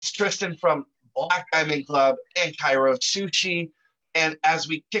Tristan from Black Diamond Club and Cairo Sushi. And as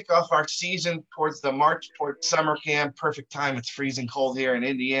we kick off our season towards summer camp, perfect time. It's freezing cold here in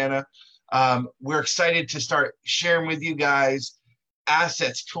Indiana. We're excited to start sharing with you guys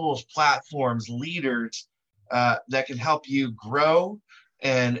assets, tools, platforms, leaders that can help you grow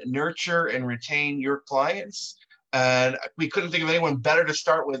and nurture and retain your clients. And we couldn't think of anyone better to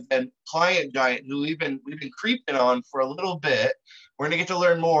start with than Client Giant, who we've been creeping on for a little bit. We're going to get to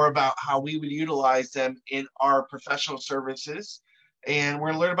learn more about how we would utilize them in our professional services. And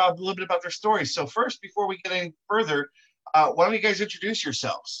we're going to learn a little bit about their stories. So first, before we get any further, why don't you guys introduce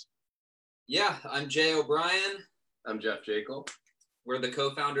yourselves? Yeah, I'm Jay O'Brien. I'm Jeff Jekyll. We're the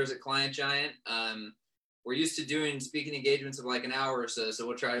co-founders at Client Giant. We're used to doing speaking engagements of like an hour or so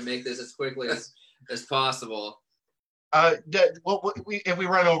we'll try to make this as quickly as possible. If we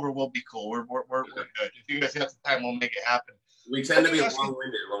run over, we'll be cool. We're good. If you guys have the time, we'll make it happen. We tend to be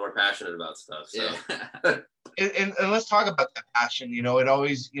long-winded when we're passionate about stuff. So. Yeah. and let's talk about that passion. It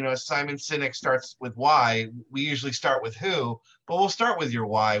always, Simon Sinek starts with why. We usually start with who, but we'll start with your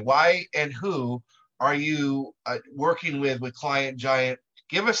why. Why and who are you working with Client Giant?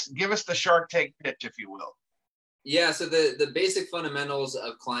 Give us the Shark Tank pitch, if you will. Yeah. So the basic fundamentals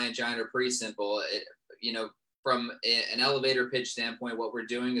of Client Giant are pretty simple. From an elevator pitch standpoint, what we're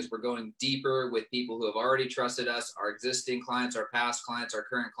doing is we're going deeper with people who have already trusted us, our existing clients, our past clients, our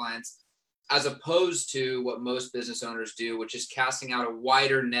current clients, as opposed to what most business owners do, which is casting out a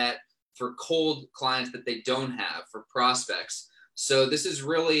wider net for cold clients that they don't have, for prospects. So this is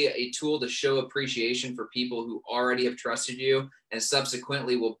really a tool to show appreciation for people who already have trusted you and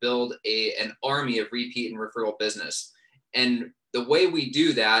subsequently will build an army of repeat and referral business. And the way we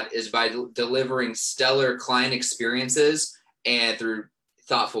do that is by delivering stellar client experiences and through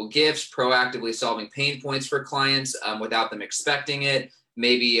thoughtful gifts, proactively solving pain points for clients without them expecting it,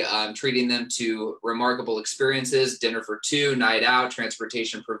 maybe treating them to remarkable experiences, dinner for two, night out,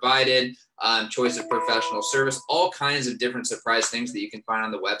 transportation provided, choice of professional service, all kinds of different surprise things that you can find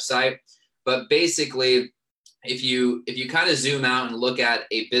on the website. But basically, if you kind of zoom out and look at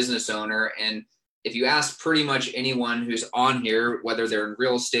a business owner, and if you ask pretty much anyone who's on here, whether they're in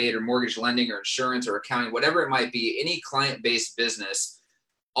real estate or mortgage lending or insurance or accounting, whatever it might be, any client-based business,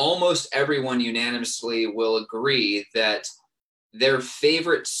 almost everyone unanimously will agree that their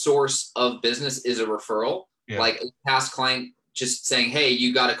favorite source of business is a referral. Yeah. Like a past client just saying, hey,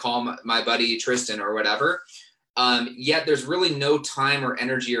 you got to call my buddy Tristan or whatever. Yet there's really no time or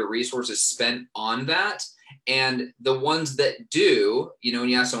energy or resources spent on that. And the ones that do, when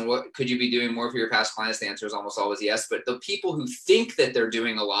you ask someone, what could you be doing more for your past clients? The answer is almost always yes. But the people who think that they're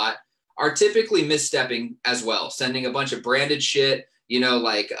doing a lot are typically misstepping as well, sending a bunch of branded shit,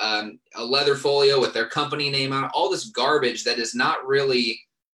 like a leather folio with their company name on it, all this garbage that is not really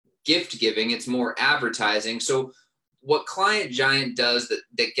gift giving. It's more advertising. So what Client Giant does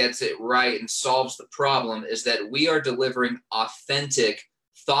that gets it right and solves the problem is that we are delivering authentic,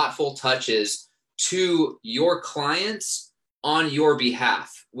 thoughtful touches to your clients on your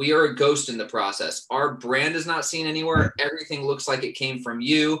behalf. We are a ghost in the process. Our brand is not seen anywhere. Everything looks like it came from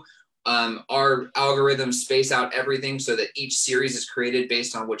you. Our algorithms space out everything so that each series is created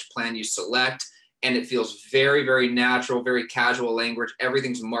based on which plan you select. And it feels very, very natural, very casual language.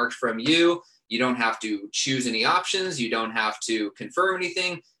 Everything's marked from you. You don't have to choose any options. You don't have to confirm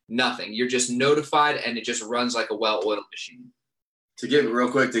anything, nothing. You're just notified and it just runs like a well-oiled machine. To give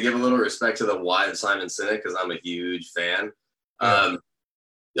a little respect to the why of Simon Sinek, because I'm a huge fan. On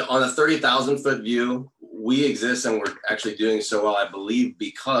a 30,000 foot view, we exist and we're actually doing so well, I believe,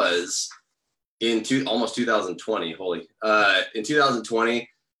 because in almost 2020, in 2020,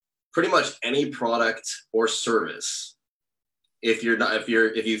 pretty much any product or service, if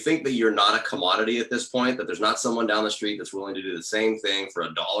you think that you're not a commodity at this point, that there's not someone down the street that's willing to do the same thing for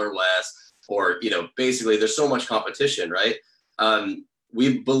 $1 less, or basically there's so much competition, right?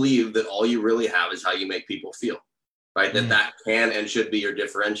 We believe that all you really have is how you make people feel, right? That can and should be your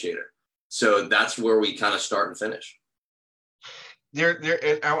differentiator. So that's where we kind of start and finish.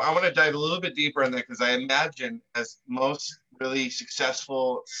 I want to dive a little bit deeper in that, because I imagine, as most really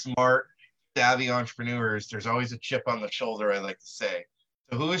successful, smart, savvy entrepreneurs, there's always a chip on the shoulder, I like to say.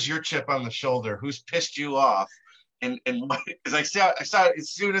 So who is your chip on the shoulder? Who's pissed you off? And because I saw it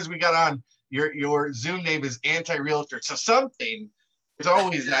as soon as we got on, your Zoom name is Anti-Realtor. So something, there's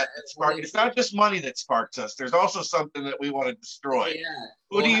always that spark. It's not just money that sparks us. There's also something that we want to destroy. Yeah.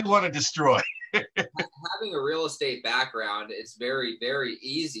 Who do you want to destroy? Having a real estate background, it's very, very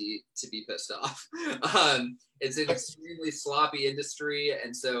easy to be pissed off. It's an extremely sloppy industry.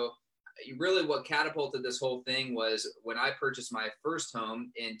 And so, really what catapulted this whole thing was when I purchased my first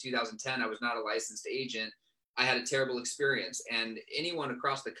home in 2010. I was not a licensed agent. I had a terrible experience, and anyone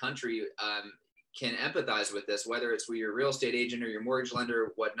across the country can empathize with this, whether it's with your real estate agent or your mortgage lender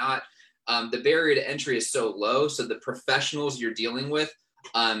or whatnot. The barrier to entry is so low. So the professionals you're dealing with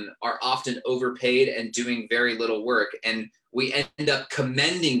are often overpaid and doing very little work. And we end up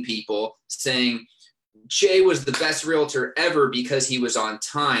commending people saying, Jay was the best realtor ever because he was on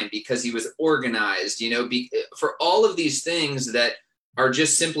time, because he was organized, for all of these things that are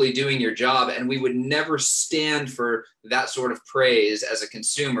just simply doing your job. And we would never stand for that sort of praise as a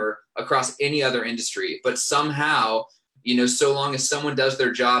consumer across any other industry. But somehow, so long as someone does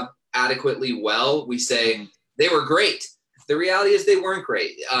their job adequately well, we say they were great. The reality is they weren't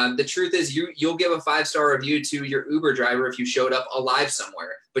great. The truth is you'll give a 5-star review to your Uber driver if you showed up alive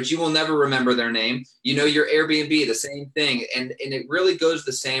somewhere, but you will never remember their name. Your Airbnb, the same thing. And it really goes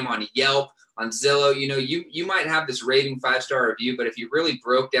the same on Yelp, on Zillow. You might have this raving 5-star review, but if you really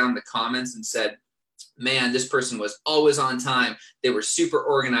broke down the comments and said, man, this person was always on time, they were super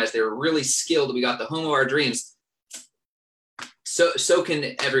organized, they were really skilled, we got the home of our dreams. So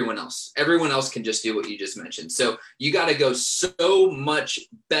can everyone else. Everyone else can just do what you just mentioned. So you got to go so much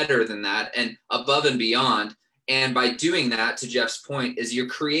better than that and above and beyond. And by doing that, to Jeff's point, is you're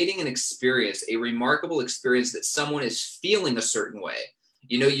creating an experience, a remarkable experience that someone is feeling a certain way.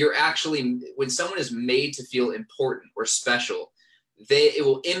 You're actually, when someone is made to feel important or special, it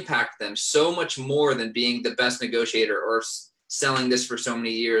will impact them so much more than being the best negotiator or selling this for so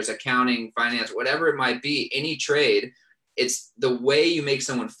many years, accounting, finance, whatever it might be, any trade. It's the way you make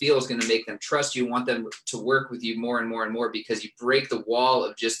someone feel is going to make them trust you, want them to work with you more and more and more, because you break the wall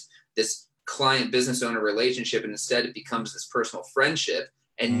of just this client business owner relationship. And instead it becomes this personal friendship.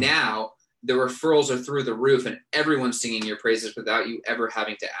 And now the referrals are through the roof and everyone's singing your praises without you ever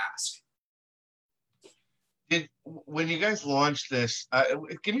having to ask. When you guys launched this,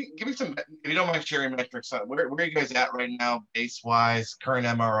 give me some, if you don't mind sharing metrics, where are you guys at right now, base wise, current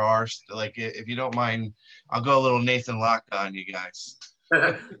MRRs? Like, if you don't mind, I'll go a little Nathan Locke on you guys.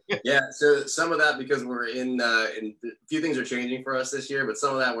 Yeah, so some of that, because we're in a few things are changing for us this year, but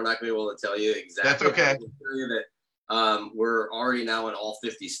some of that we're not going to be able to tell you exactly. That's okay. I can tell you that we're already now in all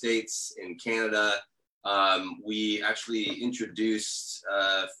 50 states. In Canada, we actually introduced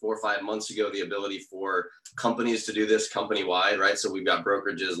 4 or 5 months ago the ability for companies to do this company-wide, right? So we've got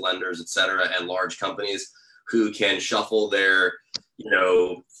brokerages, lenders, et cetera, and large companies who can shuffle their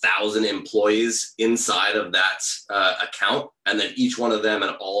 1,000 employees inside of that account, and then each one of them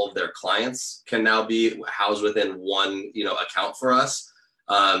and all of their clients can now be housed within one account for us.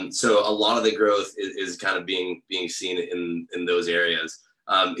 So a lot of the growth is kind of being seen in those areas.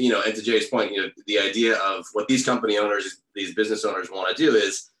 And to Jay's point, the idea of what these company owners, these business owners want to do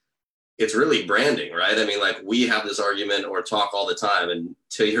is, it's really branding, right? I mean, like, we have this argument or talk all the time. And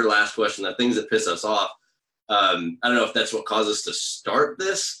to your last question, the things that piss us off, I don't know if that's what caused us to start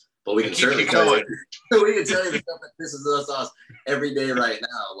this, but we can certainly tell you, we can tell you the stuff that pisses us off every day right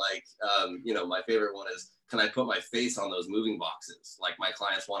now. Like, my favorite one is, can I put my face on those moving boxes? Like, my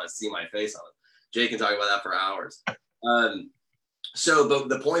clients want to see my face on it. Jay can talk about that for hours. So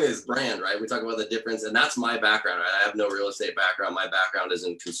the point is brand, right? We talk about the difference, and that's my background, right? I have no real estate background. My background is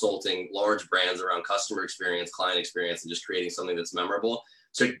in consulting large brands around customer experience, client experience, and just creating something that's memorable.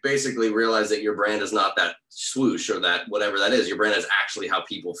 So basically realize that your brand is not that swoosh or that whatever that is. Your brand is actually how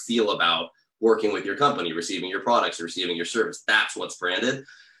people feel about working with your company, receiving your products, receiving your service. That's what's branded.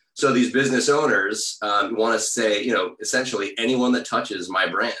 So these business owners want to say, essentially anyone that touches my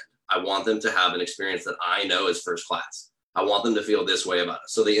brand, I want them to have an experience that I know is first class. I want them to feel this way about it.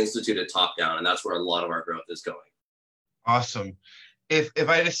 So they instituted top down, and that's where a lot of our growth is going. Awesome. If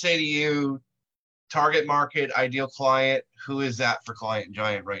I just say to you, target market, ideal client, who is that for Client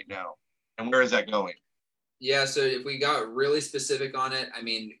Giant right now? And where is that going? Yeah, so if we got really specific on it, I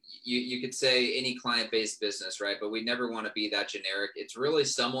mean, you could say any client-based business, right? But we never want to be that generic. It's really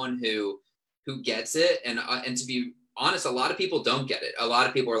someone who gets it. And to be honest, a lot of people don't get it. A lot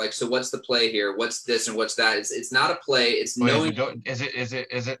of people are like, so what's the play here? What's this and what's that? It's not a play. It's knowing. Is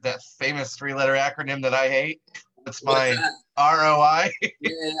it that famous 3-letter acronym that I hate? What's my ROI?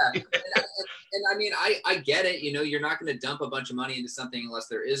 Yeah. And I mean, I get it. You're not going to dump a bunch of money into something unless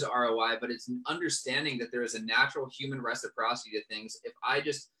there is ROI, but it's understanding that there is a natural human reciprocity to things. If I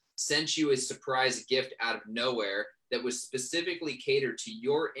just sent you a surprise gift out of nowhere that was specifically catered to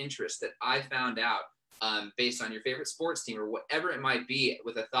your interest that I found out, based on your favorite sports team or whatever it might be,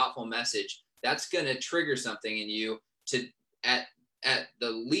 with a thoughtful message, that's going to trigger something in you to, at the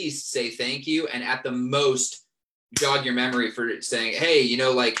least, say thank you, and at the most, jog your memory for saying, hey,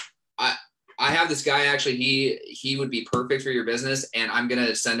 I have this guy, actually, he would be perfect for your business, and I'm going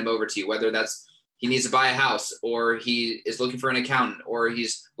to send him over to you, whether that's he needs to buy a house, or he is looking for an accountant, or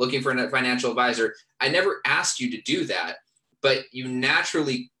he's looking for a financial advisor. I never asked you to do that, but you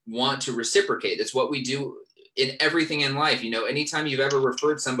naturally want to reciprocate. It's what we do in everything in life. Anytime you've ever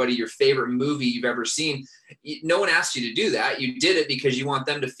referred somebody your favorite movie you've ever seen, no one asked you to do that. You did it because you want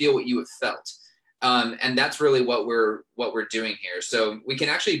them to feel what you have felt. And that's really what we're doing here. So we can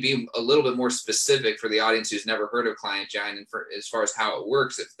actually be a little bit more specific for the audience who's never heard of Client Giant, and as far as how it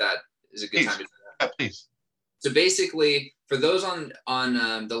works, if that is a good time to do that. Yeah, please. So basically, for those on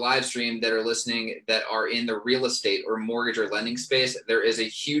the live stream that are listening that are in the real estate or mortgage or lending space, there is a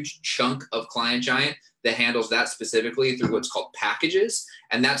huge chunk of Client Giant that handles that specifically through what's called packages.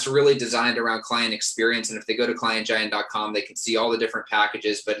 And that's really designed around client experience. And if they go to clientgiant.com, they can see all the different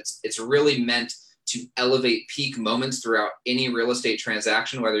packages, but it's really meant to elevate peak moments throughout any real estate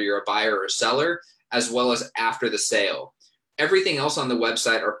transaction, whether you're a buyer or a seller, as well as after the sale. Everything else on the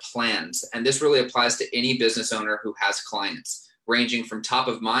website are plans. And this really applies to any business owner who has clients, ranging from top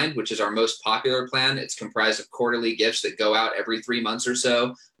of mind, which is our most popular plan. It's comprised of quarterly gifts that go out every 3 months or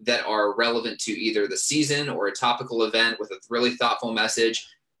so that are relevant to either the season or a topical event with a really thoughtful message.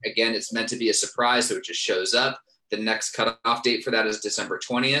 Again, it's meant to be a surprise, so it just shows up. The next cutoff date for that is December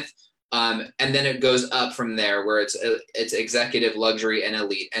 20th. And then it goes up from there, where it's executive, luxury, and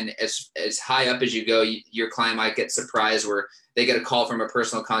elite. And as high up as you go, your client might get surprised where they get a call from a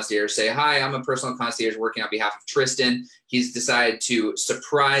personal concierge, say, "Hi, I'm a personal concierge working on behalf of Tristan. He's decided to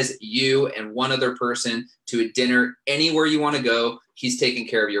surprise you and one other person to a dinner anywhere you want to go. He's taking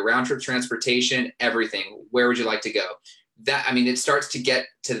care of your round trip transportation, everything. Where would you like to go?" It starts to get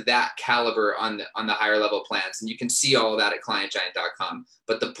to that caliber on the higher level plans. And you can see all of that at clientgiant.com.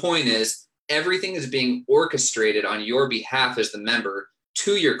 But the point is, everything is being orchestrated on your behalf as the member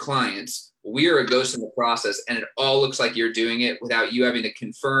to your clients. We are a ghost in the process, and it all looks like you're doing it without you having to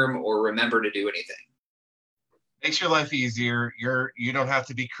confirm or remember to do anything. Makes your life easier. You don't have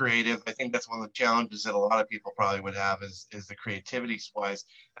to be creative. I think that's one of the challenges that a lot of people probably would have is the creativity wise.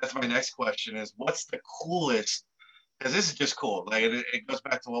 That's my next question is, what's the coolest? Because this is just cool. Like it goes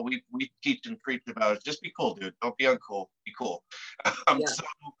back to what we teach and preach about. Is just be cool, dude. Don't be uncool. Be cool. So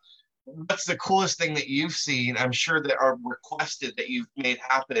what's the coolest thing that you've seen? I'm sure that are requested that you've made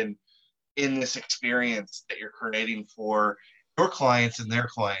happen in this experience that you're creating for your clients and their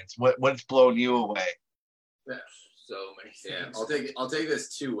clients. What's blown you away? Yeah, so many things. Yeah, I'll take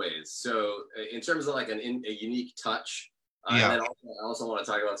this 2 ways. So in terms of like a unique touch. And then I also want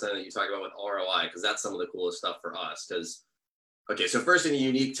to talk about something that you talk about with ROI, because that's some of the coolest stuff for us. So first, in a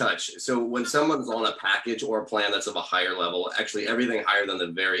unique touch. So when someone's on a package or a plan that's of a higher level, actually everything higher than the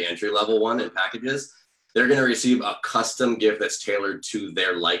very entry level one in packages, they're going to receive a custom gift that's tailored to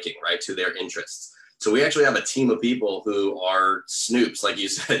their liking, right, to their interests. So we actually have a team of people who are snoops, like you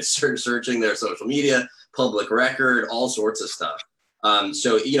said, searching their social media, public record, all sorts of stuff.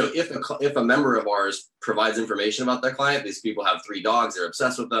 So, if a member of ours provides information about their client, these people have 3 dogs, they're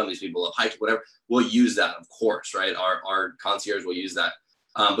obsessed with them, these people have hiked, whatever, we'll use that, of course, right? Our concierge will use that.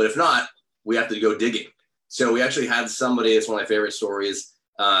 But if not, we have to go digging. So we actually had somebody, it's one of my favorite stories.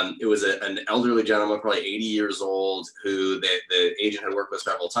 It was an elderly gentleman, probably 80 years old, who the agent had worked with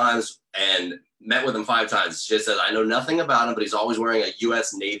several times and met with him 5 times. She said, "I know nothing about him, but he's always wearing a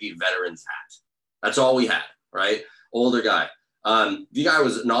U.S. Navy veteran's hat." That's all we had, right? Older guy. The guy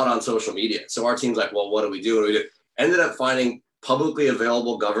was not on social media. So our team's like, well, what do we do? Ended up finding publicly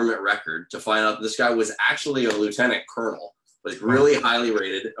available government record to find out this guy was actually a lieutenant colonel, was really highly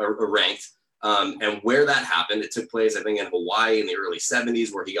rated or ranked. And where that happened, it took place, I think, in Hawaii in the early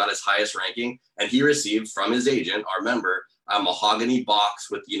 70s, where he got his highest ranking. And he received from his agent, our member, a mahogany box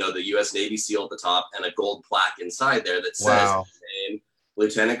with, the U.S. Navy seal at the top and a gold plaque inside there that says,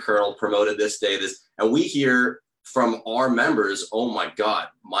 Lieutenant Colonel, promoted this day, this. And we hear from our members, "Oh my God,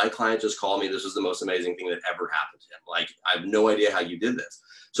 my client just called me. This was the most amazing thing that ever happened to him. Like, I have no idea how you did this."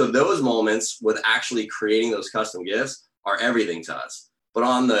 So those moments with actually creating those custom gifts are everything to us. But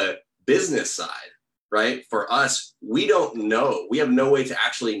on the business side, right, for us, we don't know. We have no way to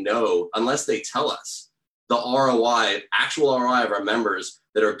actually know unless they tell us the ROI, actual ROI of our members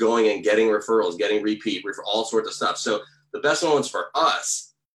that are going and getting referrals, getting repeat, all sorts of stuff. So the best moments for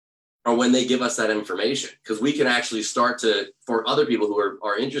us are when they give us that information, because we can actually start to, for other people who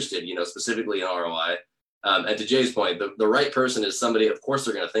are interested, specifically in ROI. And to Jay's point, the right person is somebody, of course,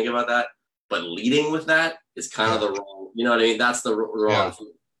 they're going to think about that, but leading with that is kind of the wrong, you know what I mean? That's the wrong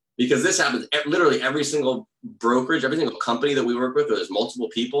thing. Because this happens literally every single brokerage, every single company that we work with, where there's multiple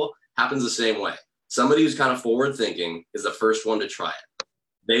people, happens the same way. Somebody who's kind of forward thinking is the first one to try it.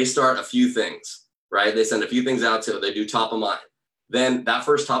 They start a few things, right? They send a few things out they do top of mind. Then that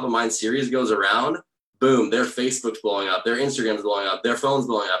first top of mind series goes around, boom, their Facebook's blowing up, their Instagram's blowing up, their phone's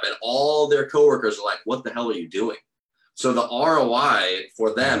blowing up, and all their coworkers are like, what the hell are you doing? So the ROI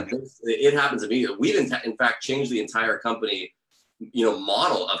for them, it happens immediately. We didn't, in fact, change the entire company,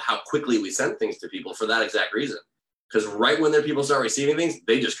 model of how quickly we send things to people for that exact reason. Because right when their people start receiving things,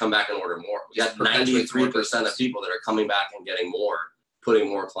 they just come back and order more. We got 93% of people that are coming back and getting more, putting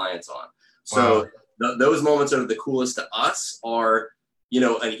more clients on. So those moments are the coolest to us are,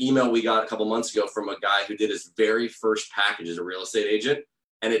 an email we got a couple months ago from a guy who did his very first package as a real estate agent,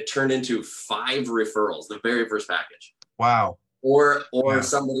 and it turned into 5 referrals, the very first package. Wow. Or when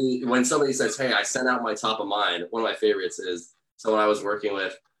somebody says, hey, I sent out my top of mind, one of my favorites is someone I was working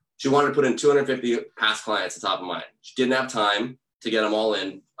with. She wanted to put in 250 past clients at top of mind. She didn't have time to get them all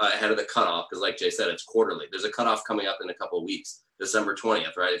in ahead of the cutoff because, like Jay said, it's quarterly. There's a cutoff coming up in a couple of weeks, December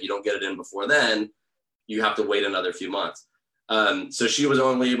 20th, right? If you don't get it in before then, you have to wait another few months. So she was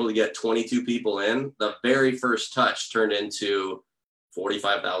only able to get 22 people in. The very first touch turned into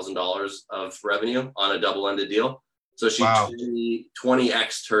 $45,000 of revenue on a double-ended deal. So she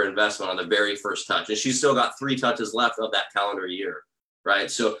 20x'd her investment on the very first touch. And she's still got 3 touches left of that calendar year,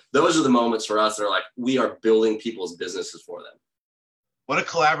 right? So those are the moments for us that are like, we are building people's businesses for them. What a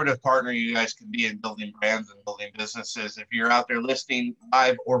collaborative partner you guys can be in building brands and building businesses. If you're out there listening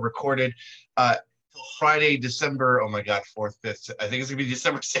live or recorded, Friday, December, 4th, 5th, I think it's going to be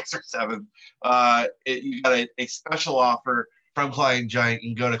December 6th or 7th. You got a special offer from Client Giant.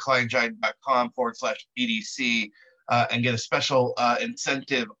 You can go to clientgiant.com/BDC and get a special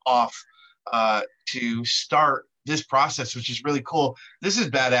incentive off to start this process, which is really cool. This is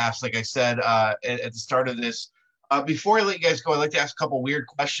badass, like I said at the start of this. Before I let you guys go, I'd like to ask a couple weird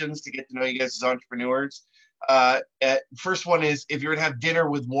questions to get to know you guys as entrepreneurs. First one is, if you're going to have dinner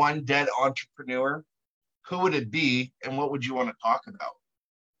with one dead entrepreneur, who would it be and what would you want to talk about?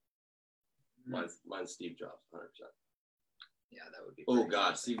 Mine's Steve Jobs, 100%. Yeah, that would be. Oh,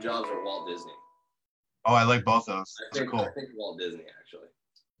 God, Steve Jobs or Walt Disney? Oh, I like both those. I think Walt Disney, actually.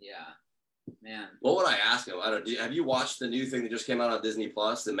 Yeah, man. What would I ask him? Have you watched the new thing that just came out on Disney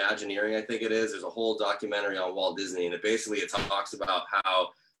Plus, Imagineering, I think it is? There's a whole documentary on Walt Disney, and it talks about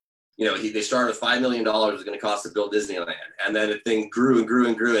how, they started with $5 million it was going to cost to build Disneyland. And then the thing grew and grew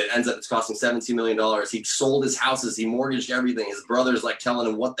and grew. It ends up it's costing $17 million. He sold his houses. He mortgaged everything. His brother's like telling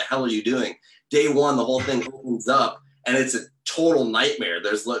him, what the hell are you doing? Day one, the whole thing opens up and it's a total nightmare.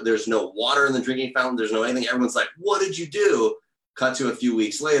 There's no water in the drinking fountain. There's no anything. Everyone's like, what did you do? Cut to a few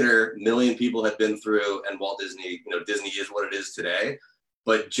weeks later, 1 million people had been through, and Walt Disney, Disney is what it is today.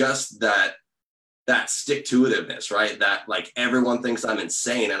 But just that stick-to-itiveness, right? That like everyone thinks I'm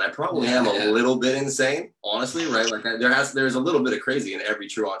insane, and I probably am a little bit insane, honestly, right? Like there's a little bit of crazy in every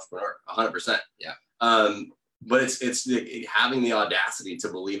true entrepreneur, 100%. Yeah. But it's having the audacity to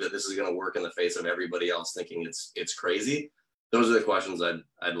believe that this is going to work in the face of everybody else thinking it's crazy. Those are the questions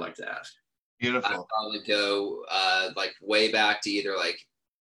I'd like to ask. Beautiful. I'd probably go like way back to either like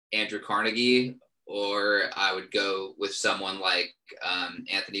Andrew Carnegie, or I would go with someone like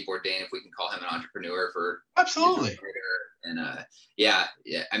Anthony Bourdain, if we can call him an entrepreneur for absolutely. And yeah.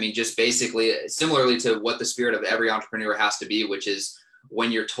 I mean, just basically similarly to what the spirit of every entrepreneur has to be, which is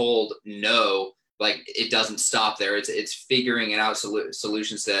when you're told no, like it doesn't stop there. It's figuring out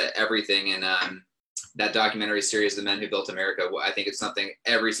solutions to everything. And that documentary series, The Men Who Built America, I think it's something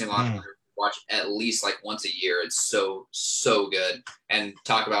every single entrepreneur watch at least like once a year. It's so good. And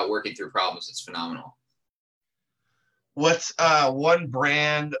talk about working through problems. It's phenomenal. What's one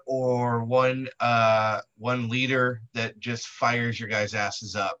brand or one leader that just fires your guys'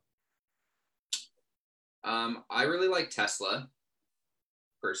 asses up? I really like Tesla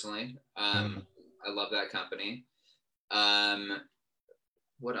personally. I love that company.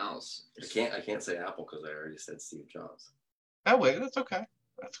 What else? I can't say Apple because I already said Steve Jobs. Oh wait, that's okay.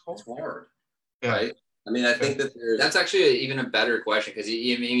 That's cool. It's hard, yeah. Right? I mean, I think that that's actually even a better question, because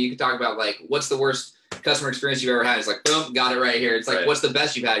you could talk about like, what's the worst customer experience you've ever had? It's like, boom, got it right here. It's like, right. What's the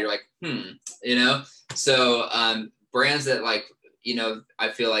best you've had? You're like, So brands that like, I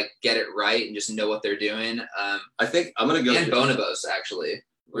feel like get it right and just know what they're doing. I think I'm gonna go. And Bonobos, actually,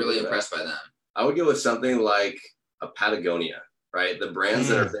 really impressed by them. I would go with something like a Patagonia, right? The brands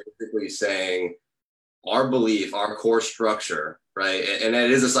that are basically saying our belief, our core structure, right? And it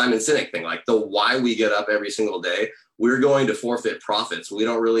is a Simon Sinek thing, like the why we get up every single day. We're going to forfeit profits. We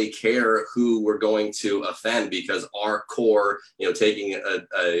don't really care who we're going to offend, because our core, taking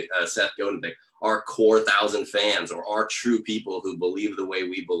a Seth Godin thing, our core 1,000 fans or our true people who believe the way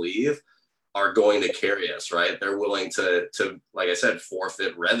we believe, are going to carry us, right? They're willing to, like I said,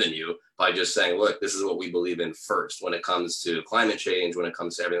 forfeit revenue by just saying, look, this is what we believe in first when it comes to climate change, when it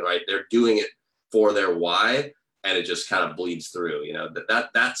comes to everything, right? They're doing it for their why, and it just kind of bleeds through,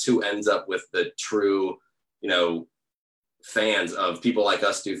 that's who ends up with the true, fans of people like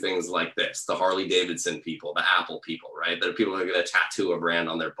us do things like this, the Harley Davidson people, the Apple people, right? That are people that are going to tattoo a brand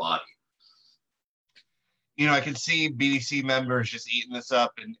on their body. I can see BDC members just eating this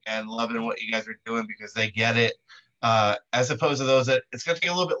up and loving what you guys are doing because they get it, as opposed to those that it's going to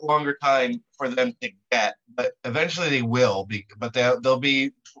take a little bit longer time for them to get, but eventually they will be, but they'll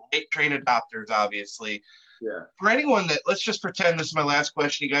be late train adopters, obviously. Yeah. For anyone that, let's just pretend this is my last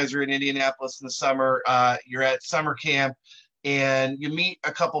question. You guys are in Indianapolis in the summer. You're at summer camp and you meet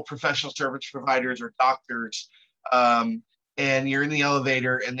a couple professional service providers or doctors, and you're in the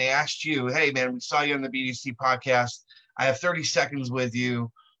elevator and they asked you, hey, man, we saw you on the BDC podcast. I have 30 seconds with you.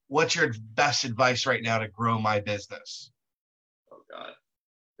 What's your best advice right now to grow my business? Oh, God.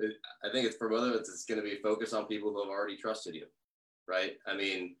 I think it's for both of us, it's going to be focused on people who have already trusted you, right? I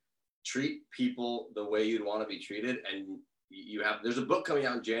mean, treat people the way you'd want to be treated. And there's a book coming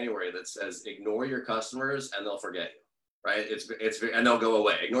out in January that says, ignore your customers and they'll forget you, right? And they'll go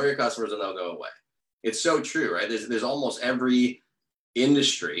away. Ignore your customers and they'll go away. It's so true, right? There's almost every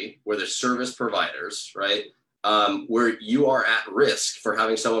industry where there's service providers, right? Where you are at risk for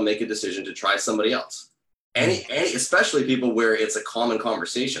having someone make a decision to try somebody else. Any especially people where it's a common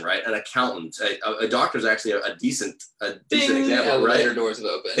conversation, right? An accountant, a doctor is actually a decent example, elevator right? doors have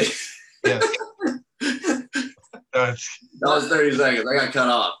opened. Yeah. That was 30 seconds. I got cut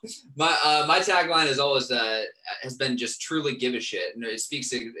off. My tagline is always has been just truly give a shit, and it speaks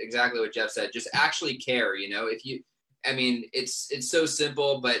to exactly what Jeff said. Just actually care. It's so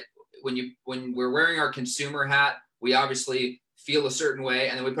simple, but when we're wearing our consumer hat, we obviously feel a certain way,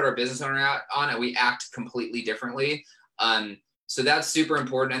 and then we put our business owner hat on and we act completely differently. So that's super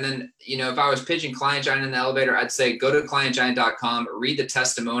important. And then, if I was pitching Client Giant in the elevator, I'd say go to clientgiant.com, read the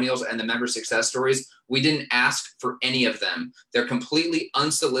testimonials and the member success stories. We didn't ask for any of them. They're completely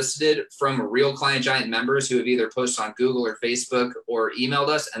unsolicited from real Client Giant members who have either posted on Google or Facebook or emailed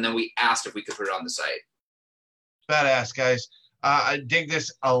us, and then we asked if we could put it on the site. Badass, guys. I dig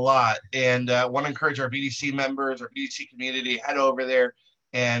this a lot, and want to encourage our BDC members, our BDC community, head over there,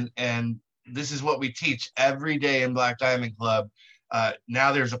 and this is what we teach every day in Black Diamond Club.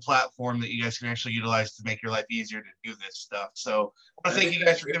 Now there's a platform that you guys can actually utilize to make your life easier to do this stuff. So I want to thank you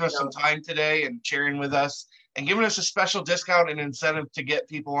guys for giving us some time today and sharing with us and giving us a special discount and incentive to get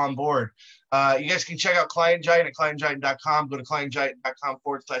people on board. You guys can check out Client Giant at clientgiant.com. Go to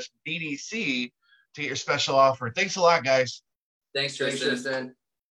clientgiant.com/BDC to get your special offer. Thanks a lot, guys. Thanks, Tristan.